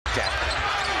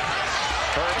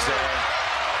Herb's there.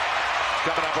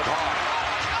 Coming up with Hall.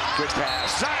 Good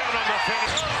pass. Zion on the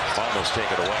finish. Almost take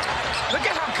it away. Look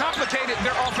at how complicated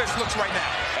their offense looks right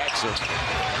now. Excellent.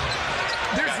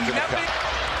 There's nothing.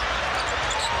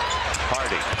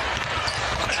 Hardy.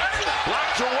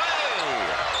 Blocked away.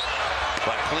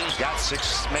 But clean. Got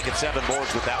 6, making 7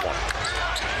 boards with that one.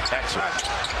 Excellent.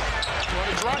 Just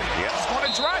want to drive it. Yeah. Just want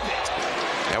to drive it.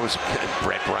 That was good.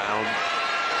 Brett Brown.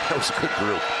 That was a good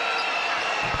group.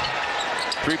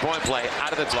 3-point play. Out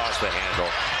of the lost the handle.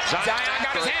 Zion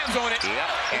got his hands on it. Yep.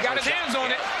 He got his hands on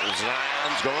it.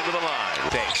 Zion's going to the line.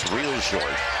 Takes real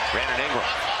short. Brandon Ingram.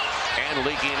 And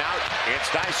leaking out. It's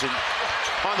Dyson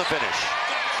on the finish.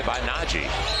 By Najee.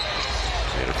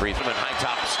 Made a free throw in high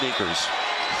top sneakers.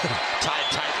 Tied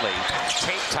tightly.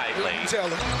 Taped tightly.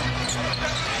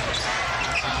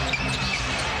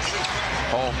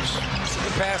 Holmes.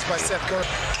 Good pass by Seth Curry.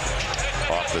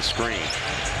 Off the screen.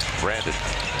 Brandon.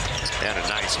 And a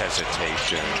nice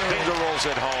hesitation. Finger rolls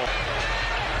it home.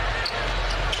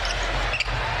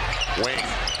 Wing.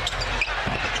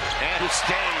 And it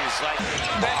stays like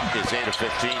Hawk is 8 of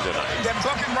 15 tonight. That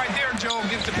bucket right there, Joe,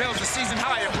 gives the Pels a season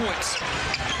high at points.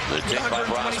 The take by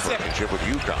Prosper in chip with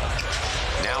UConn.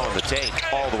 Now on the take,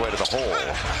 all the way to the hole.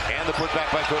 And the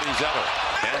putback by Cody Zeller.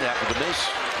 And after the miss,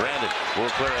 Brandon will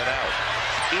clear it out.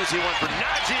 Easy one for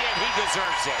Najee, and he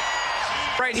deserves it.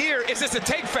 Right here is just a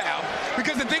take foul,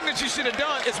 because the thing that you should have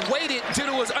done is waited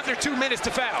until it was under 2 minutes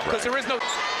to foul, because there is no...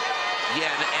 Yeah,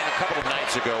 and a couple of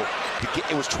nights ago,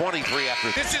 it was 23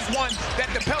 after... This is one that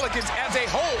the Pelicans as a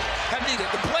whole have needed.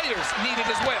 The players needed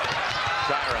as well.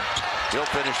 Kyra,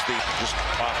 he'll finish the just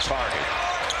off target.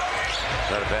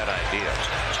 Not a bad idea.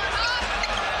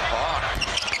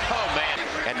 Oh, man.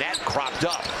 And that cropped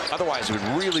up. Otherwise, it would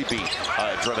really be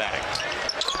dramatic.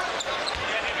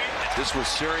 This was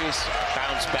serious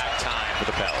bounce-back time for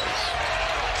the Pelicans.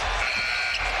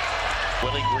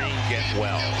 Willie Green get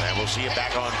well, and we'll see you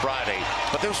back on Friday.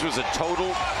 But this was a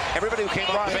total, everybody who came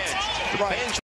off the bench